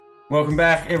Welcome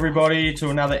back, everybody,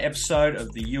 to another episode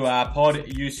of the UR Pod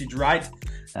Usage Rate.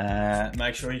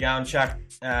 Make sure you go and check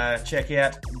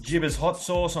out Jibber's Hot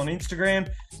Sauce on Instagram.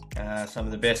 Some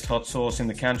of the best hot sauce in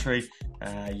the country.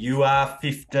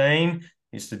 UR15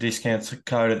 is the discount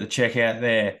code at the checkout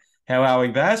there. How are we,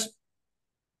 Baz?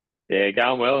 Yeah,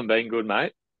 going well and being good,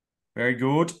 mate. Very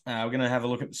good. We're going to have a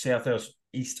look at the South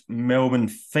East Melbourne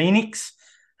Phoenix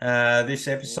this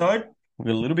episode. We've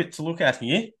got a little bit to look at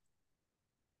here.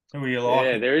 Who are you Yeah,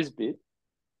 liking? there is a bit.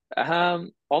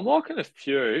 I'm liking a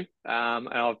few, and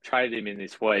I've traded him in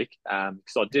this week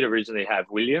because I did originally have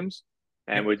Williams,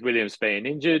 and Yep. with Williams being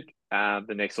injured,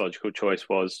 the next logical choice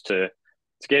was to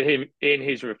get him in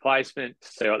his replacement to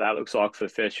see what that looks like for the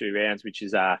first few rounds, which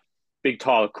is big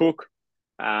Tyler Cook.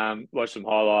 Watched some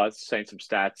highlights, seen some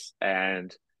stats,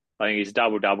 and I think he's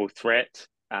a double threat.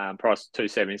 Price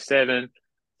 277,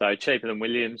 so cheaper than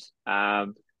Williams.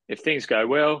 If things go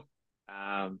well.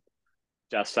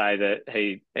 Just say that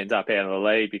he ends up out of the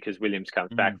league because Williams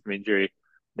comes back Mm. from injury,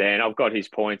 then I've got his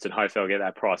points and hopefully I'll get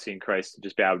that price increase to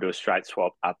just be able to do a straight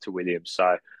swap up to Williams.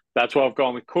 So that's why I've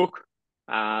gone with Cook.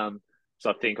 So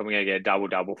I think I'm going to get a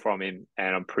double from him,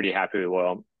 and I'm pretty happy with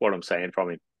what I'm seeing from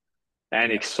him.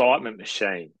 An Yep. excitement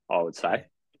machine, I would Yeah. say.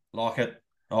 Like it.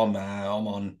 I'm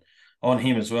on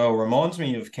him as well. Reminds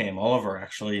me of Cam Oliver,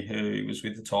 actually, who was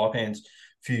with the Taipans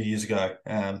a few years ago.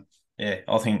 Yeah,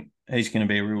 I think he's going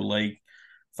to be a real league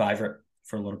favourite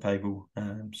for a lot of people.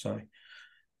 So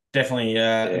definitely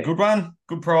a Yeah, good one,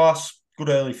 good price, good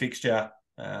early fixture.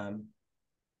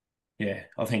 Yeah,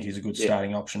 I think he's a good yeah.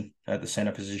 starting option at the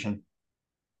centre position.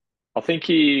 I think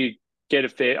you get a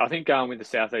fair. I think going with the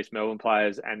South East Melbourne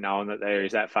players and knowing that there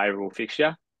is that favourable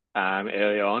fixture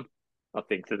early on, I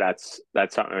think that's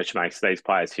something which makes these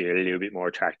players here a little bit more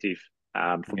attractive for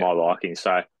Yeah. my liking.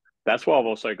 So that's why I've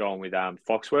also gone with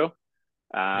Foxwell.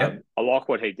 Yep. I like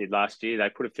what he did last year. They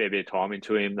put a fair bit of time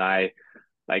into him. They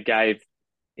gave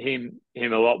him a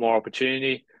lot more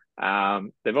opportunity. They've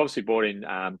obviously brought in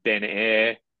Ben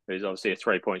Ayre, who's obviously a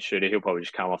 3-point shooter. He'll probably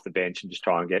just come off the bench and just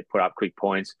try and get put up quick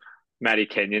points. Matty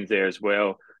Kenyon's there as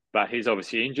well, but he's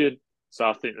obviously injured. So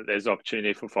I think that there's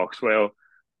opportunity for Foxwell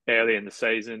early in the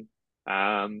season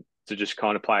to just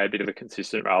kind of play a bit of a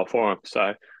consistent role for him.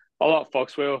 So I like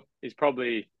Foxwell. He's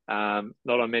probably not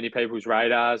on many people's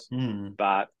radars, Mm.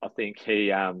 but I think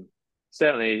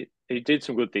certainly he did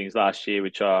some good things last year,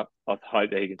 which I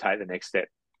hope that he can take the next step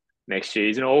next year.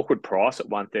 He's an awkward price at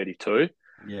 132.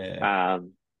 Yeah.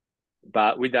 Um,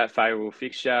 but with that favourable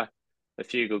fixture, a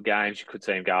few good games, you could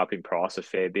see him go up in price a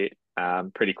fair bit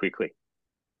pretty quickly.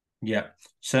 Yeah.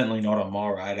 Certainly not on my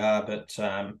radar, but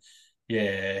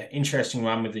yeah, interesting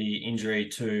one with the injury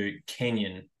to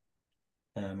Kenyon.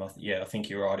 Yeah, I think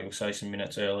you're right. He'll see some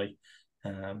minutes early.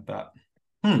 But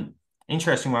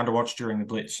interesting one to watch during the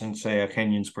Blitz and see how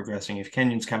Kenyon's progressing. If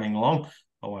Kenyon's coming along,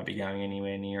 I won't be going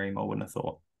anywhere near him, I wouldn't have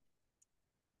thought.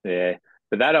 Yeah,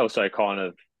 but that also kind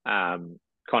of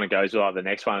goes with like the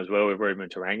next one as well with Ruben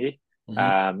Tarangi,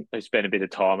 Hmm. who spent a bit of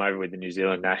time over with the New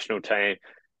Zealand national team.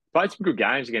 Played some good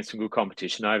games against some good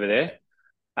competition over there.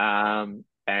 Yeah.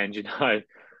 And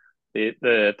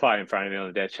the player in front of me on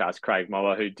the depth chart's Craig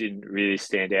Moller, who didn't really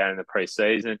stand out in the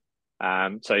preseason.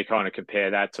 So you kind of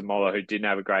compare that to Moller, who didn't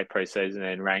have a great preseason,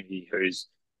 and Rangi, who's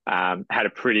had a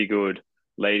pretty good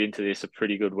lead into this, a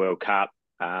pretty good World Cup.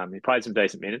 He played some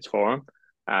decent minutes for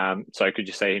him. So could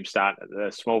you see him start at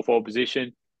the small forward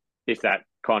position? If that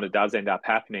kind of does end up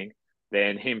happening,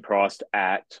 then him priced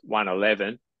at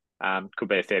 111 could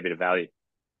be a fair bit of value.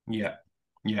 Yeah.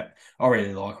 Yeah. I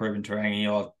really like Ruben Tarangi.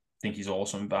 I think he's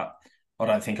awesome, but I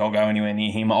don't think I'll go anywhere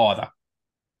near him either.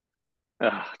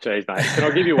 Oh, geez, mate. Can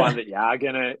I give you one that you are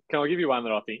gonna? Can I give you one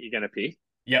that I think you're gonna pick?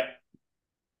 Yep.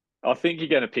 I think you're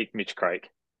gonna pick Mitch Creek.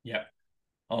 Yep.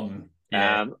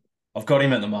 Yeah, Um, I've got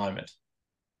him at the moment.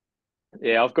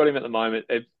 yeah, I've got him at the moment.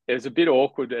 It was a bit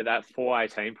awkward at that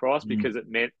 418 price Mm. because it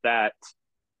meant that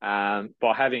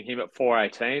by having him at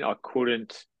 418, I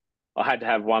couldn't. I had to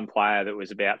have one player that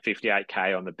was about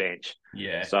 58k on the bench.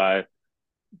 Yeah. So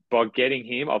by getting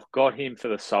him, I've got him for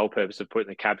the sole purpose of putting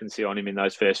the captaincy on him in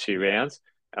those first few rounds.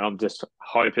 And I'm just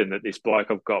hoping that this bloke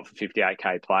I've got for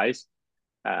 58k plays.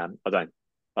 I don't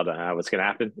know what's going to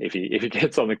happen. If he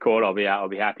gets on the court, I'll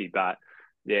be happy. But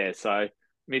yeah, so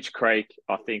Mitch Creek,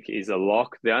 I think, is a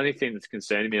lock. The only thing that's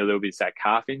concerning me a little bit is that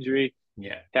calf injury.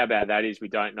 Yeah. How bad that is, we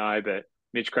don't know. But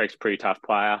Mitch Creek's a pretty tough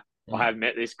player. I Mm. have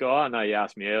met this guy. I know you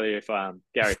asked me earlier if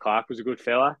Gary Clark was a good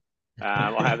fella.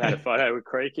 I have had a photo with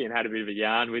Creaky and had a bit of a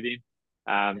yarn with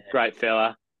him. Great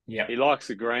fella. Yep. He likes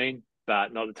the green,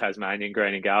 but not the Tasmanian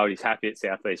green and gold. He's happy at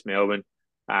South East Melbourne.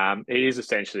 He is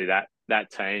essentially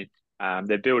that team.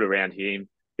 They're built around him.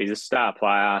 He's a star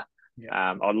player.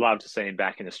 Yeah. I'd love to see him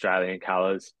back in Australian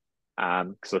colours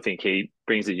because I think he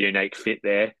brings a unique fit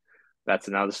there. That's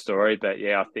another story. But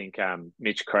yeah, I think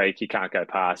Mitch Creek, you can't go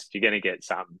past. You're going to get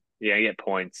something. You're going to get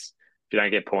points. If you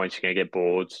don't get points, you're going to get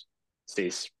boards,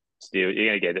 assists, steal. You're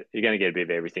going to get it. You're going to get a bit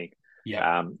of everything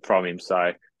Yeah. from him.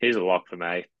 So he's a lock for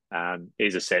me.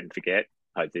 He's a set and forget.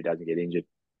 Hopefully, he doesn't get injured.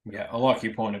 Yeah. I like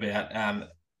your point about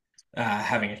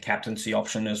having a captaincy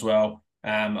option as well.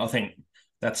 I think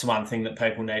that's one thing that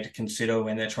people need to consider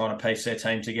when they're trying to piece their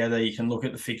team together. You can look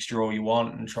at the fixture all you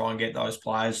want and try and get those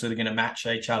players that are going to match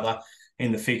each other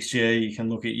in the fixture. You can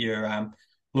look at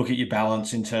your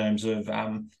balance in terms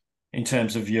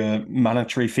of your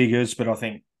monetary figures, but I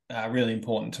think really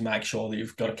important to make sure that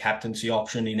you've got a captaincy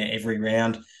option in every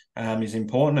round is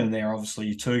important, and they're obviously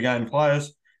your 2-game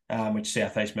players, which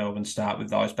South East Melbourne start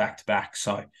with those back to back.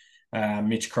 So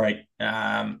Mitch Creek,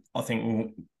 I think,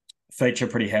 will feature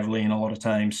pretty heavily in a lot of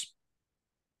teams.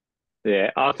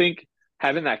 Yeah, I think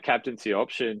having that captaincy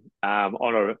option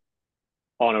on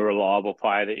a reliable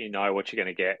player that you know what you're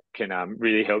going to get can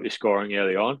really help your scoring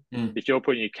early on. Mm. If you're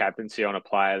putting your captaincy on a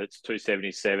player that's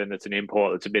 277, that's an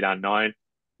import, that's a bit unknown,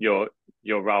 you're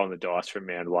rolling the dice from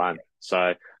round one.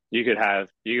 So you could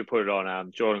put it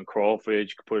on Jordan Crawford,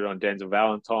 you could put it on Denzel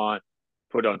Valentine,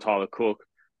 put it on Tyler Cook,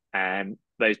 and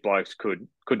these blokes could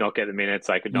not get the minutes.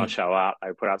 They could not show up. They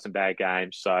put up some bad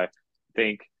games. So I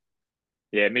think,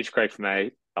 yeah, Mitch Creek for me.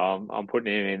 I'm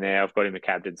putting him in there. I've got him a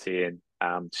captaincy, and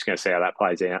just going to see how that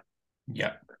plays out.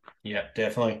 Yeah, yeah,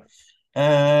 definitely.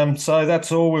 So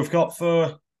that's all we've got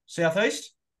for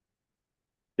Southeast.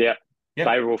 Yeah, Yep.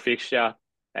 favourable fixture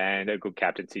and a good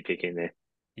captaincy pick in there.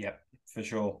 Yep, for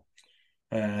sure.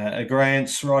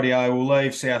 Agreeance, rightio, we'll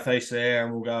leave Southeast there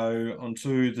and we'll go on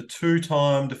to the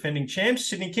 2-time defending champs,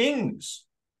 Sydney Kings.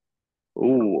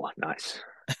 Ooh, nice.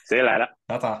 See you later.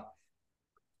 Ta-ta.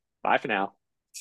 Bye for now.